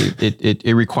time. Like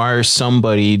it requires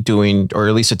somebody doing, or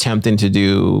at least attempting to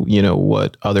do,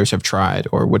 what others have tried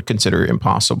or would consider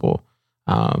impossible.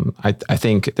 I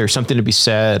think there's something to be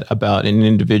said about an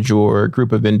individual or a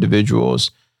group of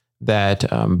individuals that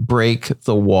break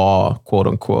the wall, quote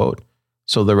unquote,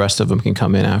 so the rest of them can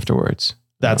come in afterwards.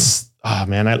 That's,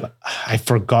 I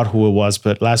forgot who it was,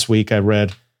 but last week I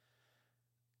read,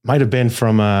 might have been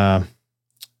from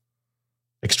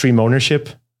Extreme Ownership.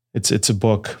 It's a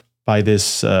book by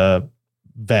this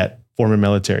vet, former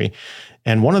military.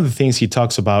 And one of the things he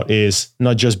talks about is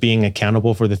not just being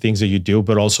accountable for the things that you do,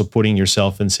 but also putting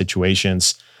yourself in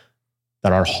situations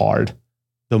that are hard.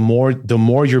 The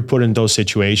more you're put in those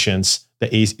situations,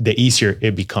 the easier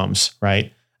it becomes,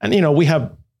 right? And, we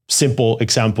have simple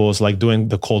examples like doing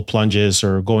the cold plunges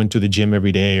or going to the gym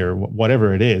every day or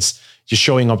whatever it is, just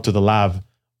showing up to the lab,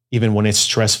 even when it's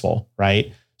stressful,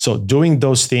 right? So doing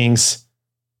those things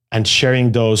and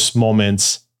sharing those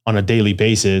moments on a daily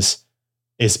basis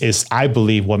is I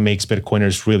believe what makes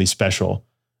Bitcoiners really special.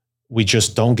 We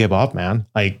just don't give up, man.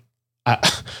 Like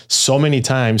so many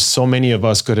times, so many of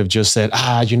us could have just said,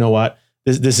 you know what?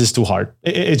 This is too hard.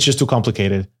 It's just too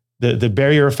complicated. The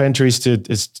barrier of entry is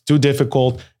too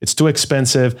difficult. It's too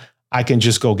expensive. I can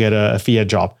just go get a fiat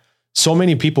job. So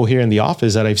many people here in the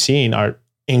office that I've seen are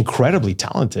incredibly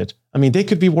talented. I mean, they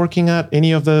could be working at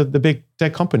any of the big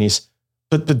tech companies,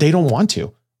 but they don't want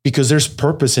to, because there's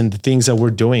purpose in the things that we're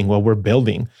doing, what we're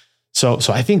building. So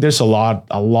I think there's a lot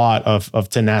of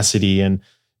tenacity and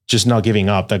just not giving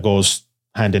up that goes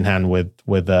hand in hand with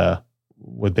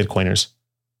Bitcoiners.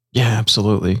 Yeah,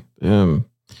 absolutely.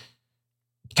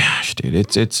 Gosh, dude,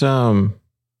 it's it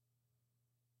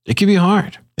can be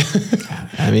hard.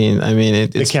 I mean,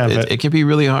 it can be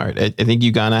really hard. I think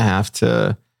you gotta have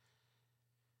to,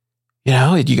 you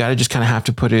gotta just kind of have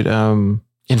to put it,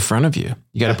 in front of you.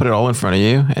 You got to put it all in front of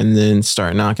you and then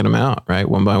start knocking them out, right?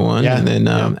 One by one. Yeah. And then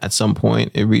at some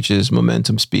point it reaches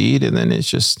momentum speed and then it's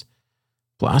just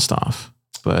blast off.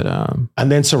 But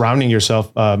and then surrounding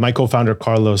yourself. My co-founder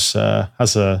Carlos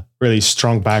has a really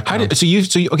strong background. so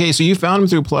you found him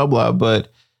through Puebla, but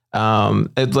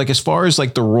like as far as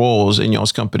like the roles in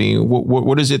y'all's company,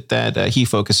 what is it that he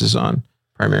focuses on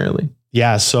primarily?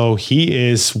 Yeah, so he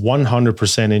is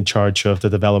 100% in charge of the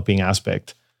developing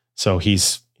aspect. So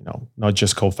he's, not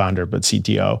just co-founder, but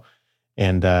CTO.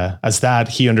 And as that,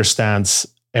 he understands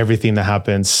everything that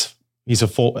happens. He's a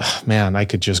full, man, I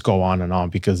could just go on and on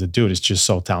because the dude is just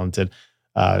so talented.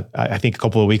 I think a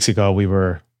couple of weeks ago, we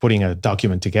were putting a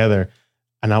document together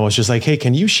and I was just like, hey,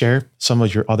 can you share some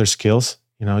of your other skills?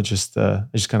 I just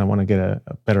kind of want to get a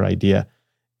better idea.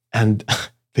 And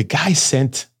the guy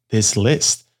sent this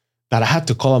list that I had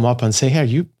to call him up and say, hey, are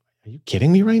you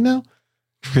kidding me right now?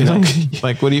 Really?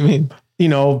 Like, what do you mean?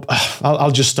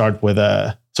 I'll just start with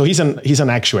so he's an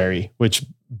actuary, which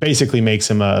basically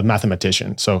makes him a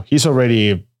mathematician. So he's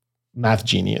already a math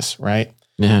genius, right?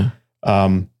 Yeah.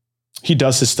 He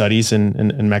does his studies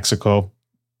in Mexico,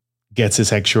 gets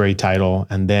his actuary title,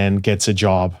 and then gets a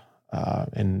job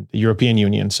in the European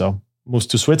Union. So moves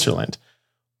to Switzerland.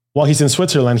 While he's in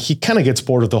Switzerland, he kind of gets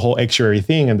bored of the whole actuary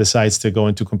thing and decides to go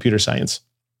into computer science.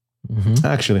 Mm-hmm.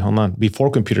 Actually, hold on. Before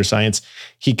computer science,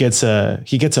 he gets a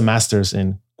master's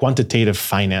in quantitative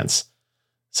finance.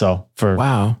 So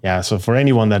so for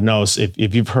anyone that knows,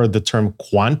 if you've heard the term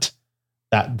quant,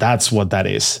 that's what that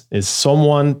is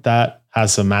someone that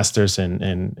has a master's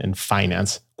in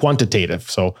finance, quantitative.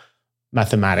 So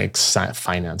mathematics,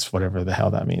 finance, whatever the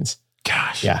hell that means.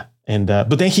 Gosh. Yeah. And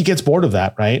but then he gets bored of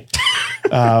that, right?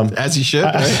 As he should.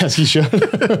 Right? As he should.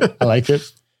 I like it.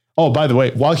 Oh, by the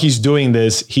way, while he's doing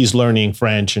this, he's learning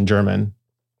French and German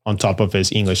on top of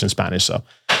his English and Spanish. So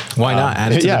why not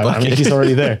add it to the bucket? I mean, he's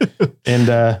already there.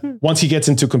 And once he gets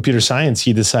into computer science,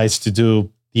 he decides to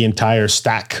do the entire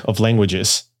stack of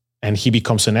languages and he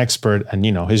becomes an expert. And,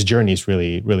 his journey is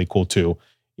really, really cool too.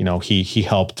 He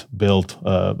helped build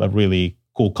a really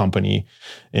cool company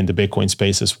in the Bitcoin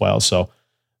space as well. So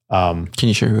can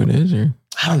you share who it is? Or?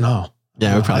 I don't know.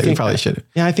 Yeah, we probably should.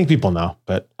 Yeah, I think people know,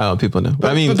 but people know.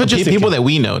 But I mean, just people that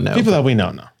we know. People that we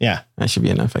know. Yeah, that should be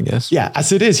enough, I guess. Yeah,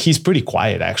 as it is, he's pretty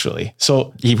quiet actually.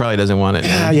 So he probably doesn't want it.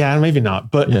 Yeah, maybe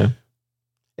not. But yeah,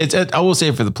 it's. I will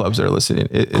say for the plebs that are listening,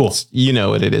 cool. It's,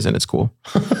 what it is, and it's cool.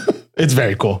 It's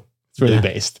very cool. It's really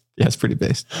based. Yeah, it's pretty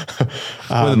based.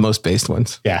 One of the most based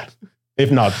ones. Yeah, if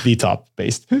not the top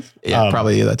based. Yeah,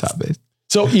 probably the top based.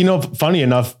 So, funny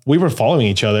enough, we were following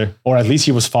each other, or at least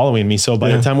he was following me. So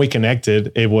by the time we connected,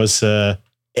 it was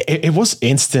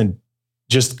instant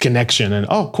just connection and,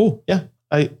 oh, cool. Yeah.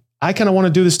 I kind of want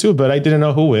to do this too, but I didn't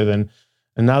know who with. And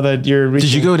now that you're reaching,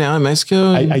 did you go down in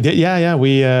Mexico? I did. Yeah.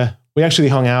 We actually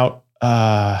hung out,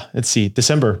 let's see,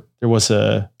 December, there was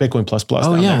a Bitcoin Plus.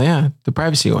 Oh yeah. There. Yeah. The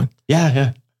privacy one.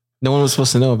 Yeah. No one was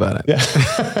supposed to know about it.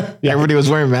 Yeah. Everybody was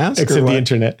wearing masks except the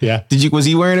internet. Yeah. Was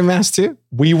he wearing a mask too?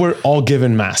 We were all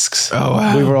given masks. Oh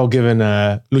wow. We were all given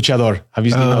luchador. Have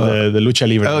you seen the lucha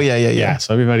libre? Oh yeah.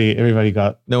 So everybody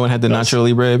got. No one had the Nacho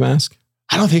Libre mask.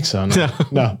 I don't think so.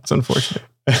 No. It's unfortunate.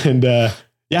 And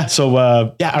so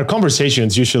our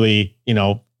conversations usually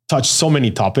touch so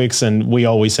many topics, and we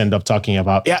always end up talking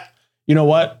about you know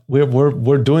what,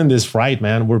 we're doing this right,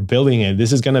 man. We're building it.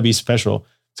 This is gonna be special.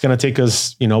 It's gonna take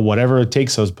us, whatever it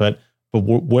takes us, but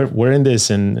we're in this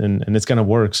and it's gonna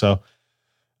work. So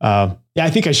I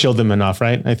think I shielded him enough,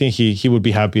 right? I think he would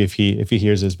be happy if he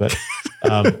hears this. But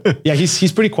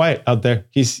he's pretty quiet out there.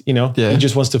 He's he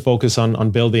just wants to focus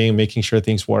on building, making sure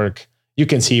things work. You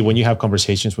can see when you have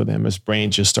conversations with him, his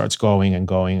brain just starts going and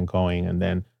going and going, and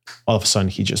then all of a sudden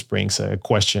he just brings a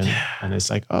question, and it's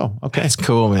like, oh, okay, that's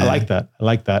cool, man. I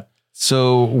like that.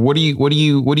 So what are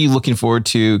you looking forward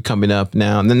to coming up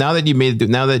now? And then now that you made the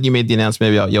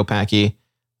announcement about Yopaki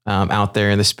out there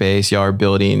in the space, y'all are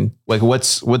building, like what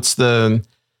are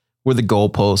the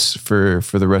goalposts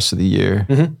for the rest of the year?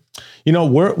 Mm-hmm.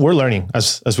 We're learning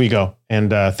as we go,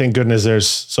 and thank goodness there's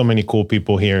so many cool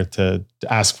people here to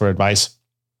ask for advice.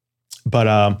 But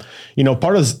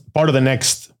part of the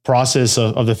next process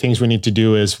of the things we need to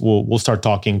do is we'll start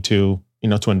talking to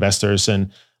investors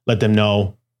and let them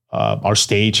know our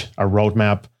stage, our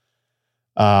roadmap.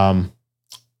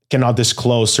 Cannot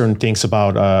disclose certain things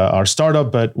about our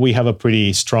startup, but we have a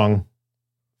pretty strong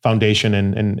foundation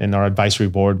in our advisory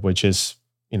board, which is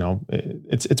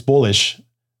it's bullish.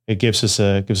 It gives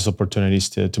us opportunities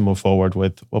to move forward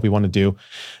with what we want to do.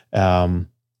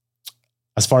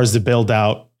 As far as the build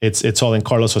out, it's all in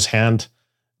Carlos's hand.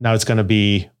 Now it's going to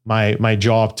be my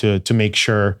job to make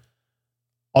sure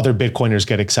other Bitcoiners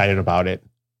get excited about it.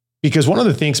 Because one of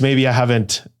the things maybe I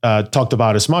haven't talked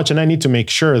about as much, and I need to make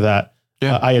sure that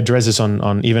I address this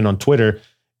on even on Twitter,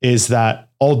 is that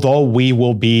although we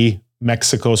will be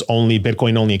Mexico's only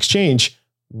Bitcoin only exchange,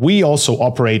 we also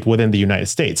operate within the United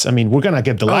States. I mean, we're gonna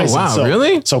get the license. Wow, so,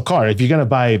 really? So, Car, if you're gonna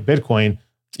buy Bitcoin,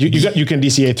 you can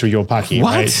DCA through Yopaki,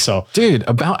 What? right? So, Dude,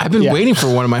 I've been waiting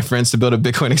for one of my friends to build a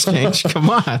Bitcoin exchange.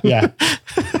 Come on. yeah.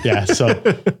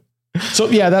 So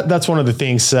yeah, that's one of the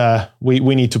things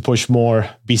we need to push more.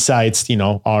 Besides,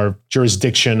 our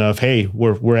jurisdiction of, hey,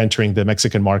 we're entering the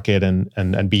Mexican market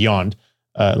and beyond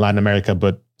Latin America,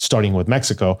 but starting with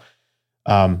Mexico.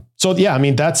 So yeah, I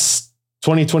mean, that's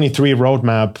 2023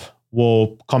 roadmap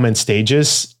will come in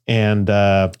stages. And do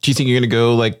you think you're going to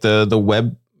go like the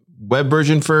web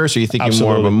version first, or are you thinking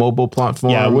more of a mobile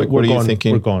platform? Yeah, what are you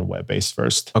thinking? We're going web-based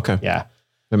first. Okay. Yeah.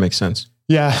 That makes sense.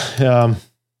 Yeah.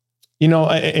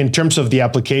 In terms of the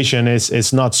application,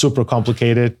 it's not super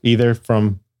complicated either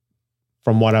from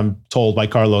what I'm told by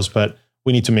Carlos, but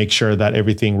we need to make sure that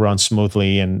everything runs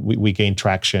smoothly and we gain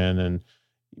traction, and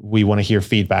we want to hear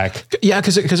feedback. Yeah,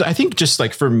 because I think just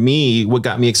like for me, what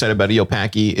got me excited about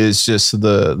Yopaki is just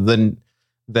that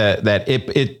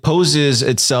it poses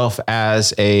itself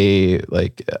as a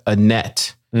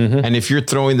net. Mm-hmm. And if you're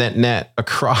throwing that net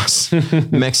across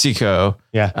Mexico,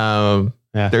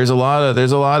 there's a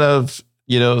lot of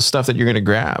stuff that you're going to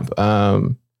grab.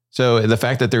 So the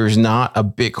fact that there's not a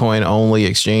Bitcoin only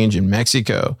exchange in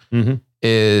Mexico mm-hmm.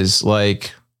 is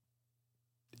like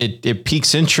it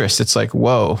piques interest. It's like,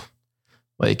 whoa,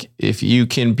 like if you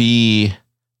can be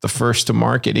the first to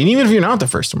market, and even if you're not the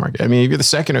first to market, I mean, if you're the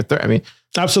second or third, I mean,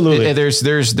 absolutely,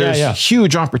 there's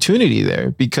huge opportunity there,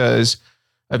 because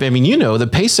I mean, the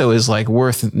peso is like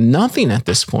worth nothing at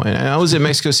this point. I was in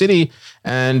Mexico City,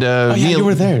 and you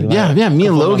were there. Me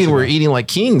and Logan were eating like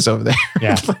kings over there.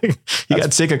 Yeah, he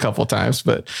got sick a couple times,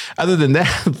 but other than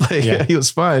that, he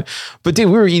was fine. But dude,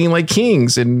 we were eating like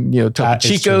kings, and Topo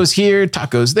Chico's here,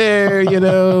 tacos there.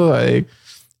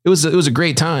 It was a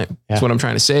great time. That's what I'm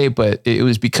trying to say. But it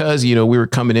was because, we were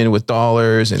coming in with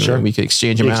dollars, and we could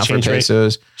exchange them out for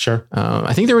pesos. Sure.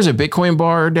 I think there was a Bitcoin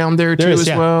bar down there too as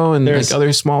well, and like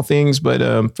other small things. But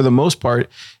for the most part,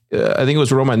 I think it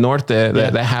was Roma Norte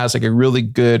that has like a really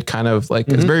good kind of like,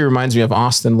 it very reminds me of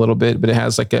Austin a little bit, but it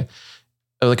has like a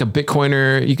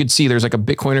Bitcoiner. You could see there's like a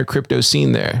Bitcoiner crypto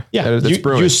scene there. Yeah.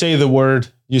 You say the word,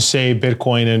 you say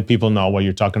Bitcoin, and people know what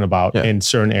you're talking about in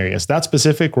certain areas. That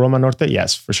specific Roma Norte,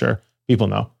 yes, for sure. People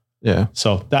know. Yeah.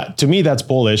 So that, to me, that's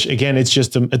bullish. Again, it's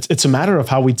just, it's a matter of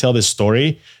how we tell this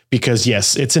story, because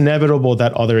yes, it's inevitable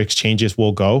that other exchanges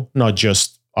will go, not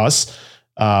just us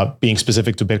being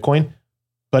specific to Bitcoin,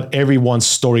 but everyone's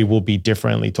story will be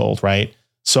differently told, right?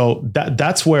 So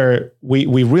that's where we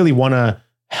really want to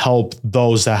help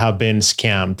those that have been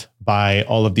scammed by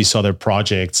all of these other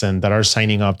projects and that are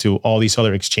signing up to all these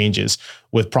other exchanges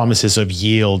with promises of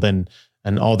yield and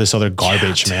all this other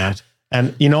garbage, man.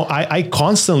 And, I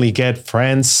constantly get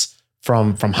friends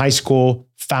from high school,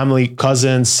 family,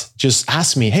 cousins, just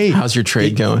ask me, hey, how's your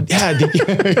trade going?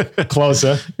 Yeah.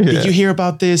 Closer. Did you hear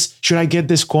about this? Should I get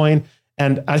this coin?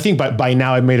 And I think by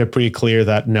now I made it pretty clear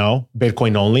that no,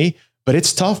 Bitcoin only, but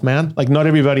it's tough, man. Like not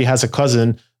everybody has a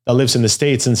cousin that lives in the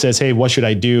States and says, hey, what should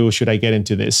I do? Should I get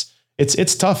into this?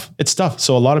 It's tough. It's tough.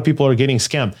 So a lot of people are getting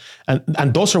scammed.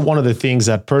 And those are one of the things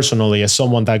that personally, as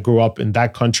someone that grew up in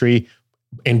that country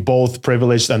in both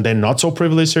privileged and then not so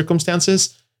privileged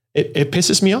circumstances, it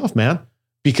pisses me off, man,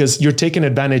 because you're taking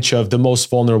advantage of the most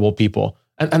vulnerable people.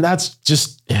 And that's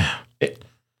just,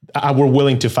 we're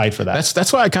willing to fight for that.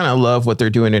 That's why I kind of love what they're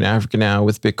doing in Africa now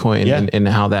with Bitcoin and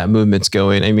how that movement's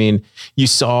going. I mean, you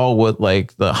saw what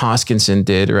like the Hoskinson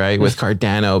did, right? With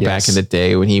Cardano back in the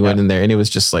day when he went in there, and it was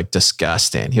just like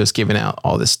disgusting. He was giving out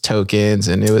all this tokens,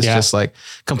 and it was just like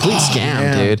complete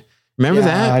scam, dude. Remember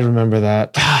that? I remember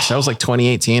that. Gosh, that was like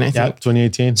 2018, I think. Yeah,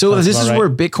 2018. So this is where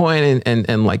Bitcoin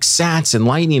and like Sats and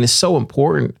Lightning is so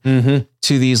important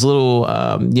to these little,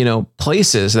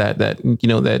 places that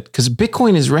because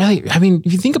Bitcoin is really, I mean,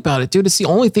 if you think about it, dude, it's the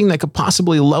only thing that could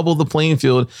possibly level the playing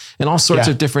field in all sorts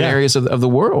of different areas of the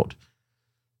world.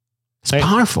 It's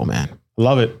powerful, man.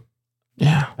 Love it.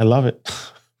 Yeah. I love it.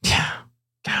 Yeah.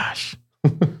 Gosh,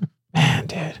 man,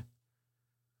 dude.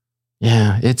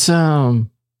 Yeah. It's,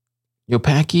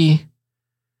 Yopaki.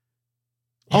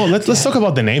 Oh, let's talk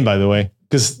about the name, by the way,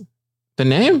 because the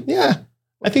name. Yeah,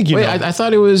 I think you. Wait, know. I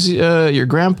thought it was your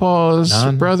grandpa's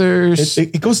brothers.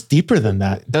 It goes deeper than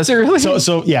that. Does it really?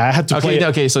 So yeah, I had to play.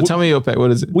 Okay, so tell me Yopaki.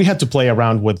 What is it? We had to play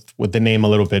around with the name a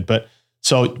little bit, but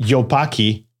so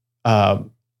Yopaki,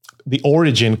 the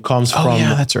origin comes from.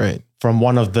 Yeah, that's right. From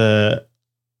one of the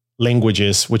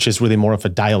languages, which is really more of a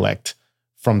dialect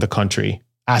from the country,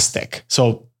 Aztec.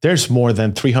 So there's more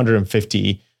than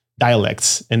 350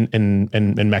 dialects in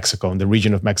Mexico, in the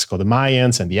region of Mexico, the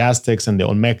Mayans and the Aztecs and the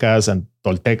Olmecas and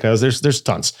Toltecas. There's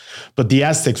tons, but the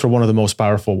Aztecs were one of the most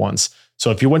powerful ones.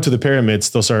 So if you went to the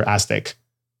pyramids, those are Aztec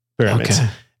pyramids,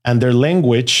 and their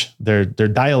language, their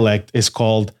dialect is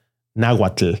called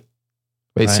Nahuatl.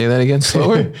 Wait, say that again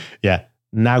slower. Yeah,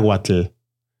 Nahuatl.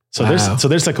 So Wow.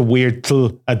 there's like a weird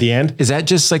tl at the end. Is that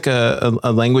just like a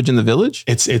language in the village?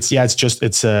 It's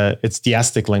the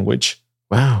Aztec language.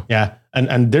 Wow. Yeah,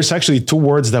 and there's actually two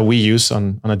words that we use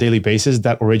on a daily basis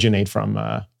that originate from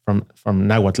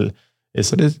Nahuatl.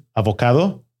 What is?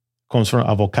 Avocado comes from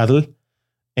avocado,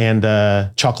 and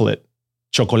chocolate,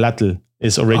 chocolatl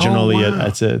is originally wow.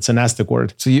 it's an Aztec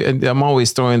word. So I'm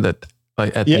always throwing that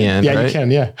like at the end, yeah, right? you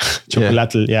can, yeah,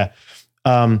 chocolatl, yeah.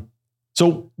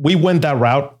 So we went that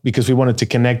route because we wanted to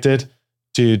connect it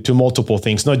to multiple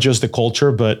things, not just the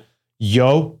culture, but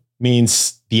yo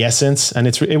means the essence, and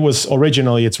it was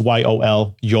originally it's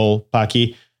YOL, Yol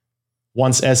Paqui.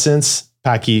 One's essence,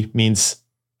 Paqui means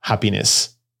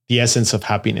happiness, the essence of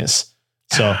happiness.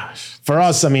 So for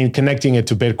us, I mean, connecting it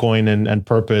to Bitcoin and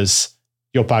purpose,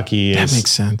 Yo Paqui That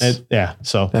makes sense.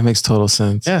 So That makes total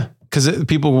sense. yeah, Because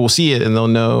people will see it and they'll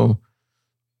know.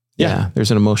 Yeah, there's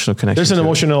an emotional connection. there's an to it.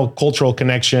 emotional, cultural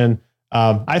connection.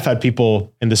 I've had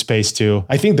people in the space too.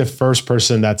 I think the first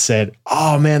person that said,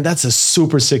 "Oh man, that's a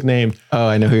super sick name." Oh,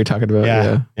 I know who you're talking about.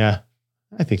 Yeah.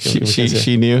 I think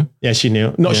She knew. Yeah, she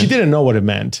knew. No, Yeah. she didn't know what it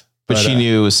meant, But she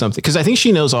knew it was something, because I think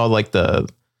she knows all like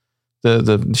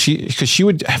because she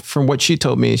would, from what she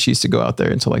told me, she used to go out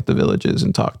there into like the villages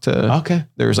and talk to. Okay.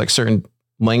 There's like certain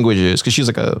languages, because she's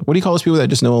like what do you call those people that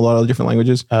just know a lot of different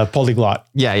languages? Polyglot.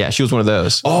 Yeah, she was one of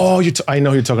those. Oh, I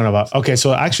know who you're talking about. Okay,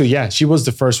 so actually, yeah, she was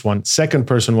the first one. Second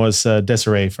person was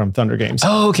Desiree from Thunder Games.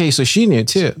 Oh, okay, so she knew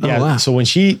too. Yeah. Oh, wow. So when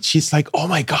she's like, "Oh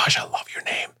my gosh, I love your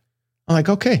name," I'm like,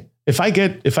 "Okay, if I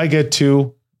get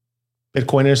two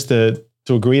Bitcoiners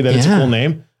to agree that it's a Yeah. cool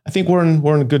name, I think we're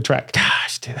in a good track."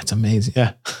 Gosh, dude, that's amazing.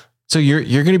 Yeah. So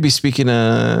you're going to be speaking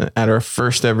at our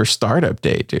first ever startup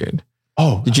day, dude.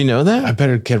 Oh, Did you know that? I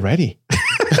better get ready.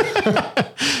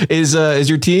 Is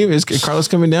your team, is Carlos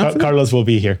coming down? Carlos will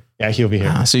be here. Yeah, he'll be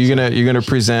here. So you're gonna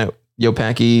present Yo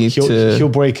Paqui He'll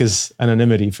break his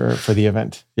anonymity for the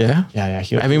event. yeah. Yeah.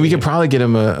 I mean, we could probably get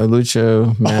him a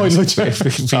Lucho mask. Lucho.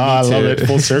 if we I need love to. it.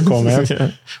 Full circle, man.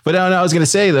 Yeah. But no, I was gonna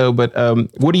say though. But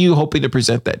what are you hoping to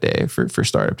present that day for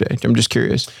Startup Day? I'm just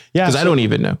curious. Yeah, because I don't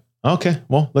even know. Okay,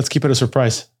 well, let's keep it a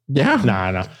surprise. Yeah.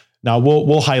 No. Now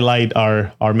we'll highlight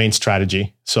our main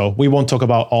strategy. So we won't talk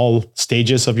about all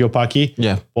stages of Yo Paqui,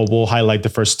 Yeah. but we'll highlight the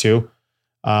first two.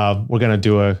 We're gonna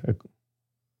do a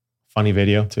funny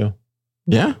video too.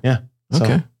 Yeah. Yeah. So,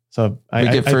 Okay. So We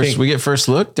get first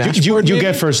look. you Dashboard, maybe?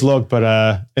 get first look,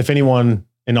 but if anyone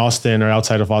in Austin or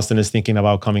outside of Austin is thinking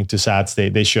about coming to SATS,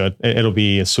 they should. It'll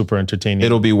be super entertaining.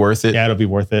 It'll be worth it. Yeah, it'll be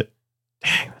worth it.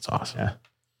 Dang, that's awesome. Yeah.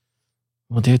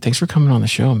 Well, dude, thanks for coming on the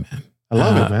show, man. I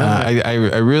love it, man.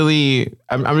 I really,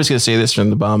 I'm just gonna say this from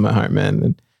the bottom of my heart,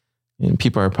 man. And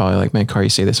people are probably like, man, Car, you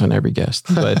say this on every guest,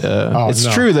 but it's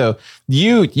no. true though. But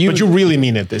you really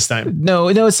mean it this time. No,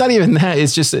 it's not even that.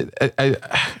 It's just dude,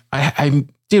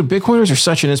 Bitcoiners are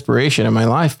such an inspiration in my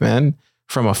life, man.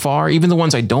 From afar, even the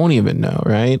ones I don't even know,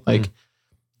 right? Like,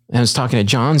 I was talking to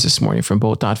Johns this morning from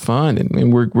Bolt.fund,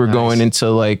 and we're Nice. going into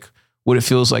like what it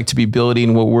feels like to be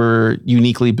building what we're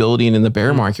uniquely building in the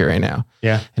bear market right now.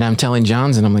 Yeah. And I'm telling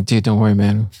Johns, and I'm like, dude, don't worry,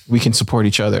 man. We can support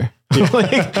each other.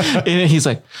 And he's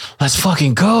like, let's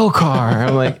fucking go, Car.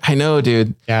 I'm like, I know,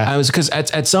 dude. Yeah. I was, because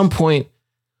at some point,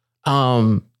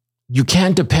 you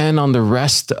can't depend on the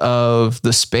rest of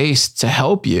the space to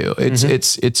help you.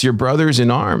 It's your brothers in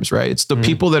arms, right? It's the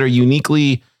people that are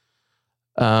uniquely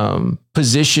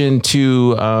positioned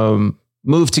to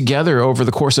move together over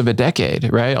the course of a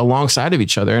decade, right? Alongside of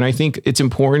each other. And I think it's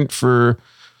important for,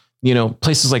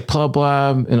 places like Plub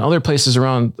Lab and other places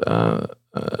around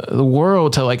the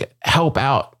world to like help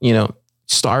out,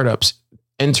 startups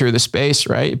enter the space,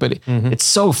 right? But it's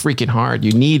so freaking hard.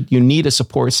 You need a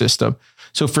support system.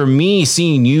 So for me,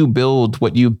 seeing you build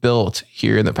what you built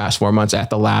here in the past 4 months at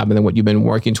the lab, and then what you've been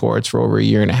working towards for over a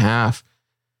year and a half,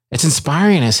 it's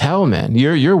inspiring as hell, man.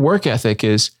 Your work ethic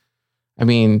is, I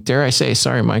mean, dare I say,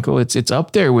 sorry, Michael, it's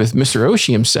up there with Mr.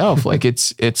 Oshie himself. Like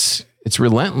it's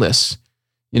relentless.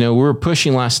 We were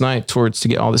pushing last night to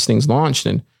get all these things launched,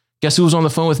 and guess who was on the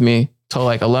phone with me till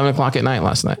like 11 o'clock at night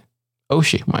last night?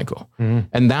 Oshie, Michael.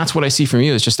 And that's what I see from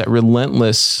you, is just that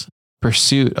relentless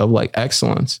pursuit of like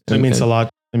excellence. It means a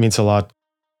lot. It means a lot.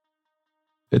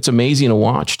 It's amazing to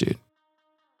watch, dude.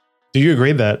 Do you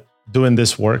agree that doing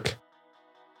this work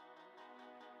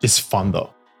is fun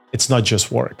though. It's not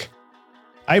just work.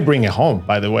 I bring it home,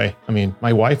 by the way. I mean,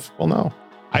 my wife will know.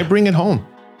 I bring it home.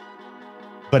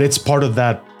 But it's part of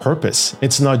that purpose.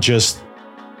 It's not just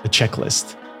a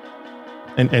checklist.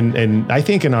 And I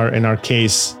think in our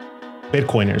case,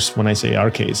 Bitcoiners, when I say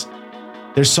our case,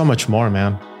 there's so much more,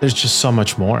 man. There's just so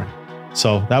much more.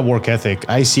 So that work ethic,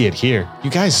 I see it here. You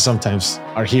guys sometimes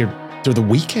are here through the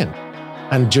weekend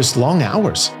and just long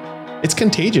hours. It's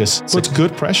contagious. So it's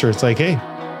good pressure. It's like, hey,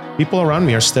 people around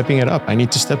me are stepping it up. I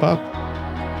need to step up.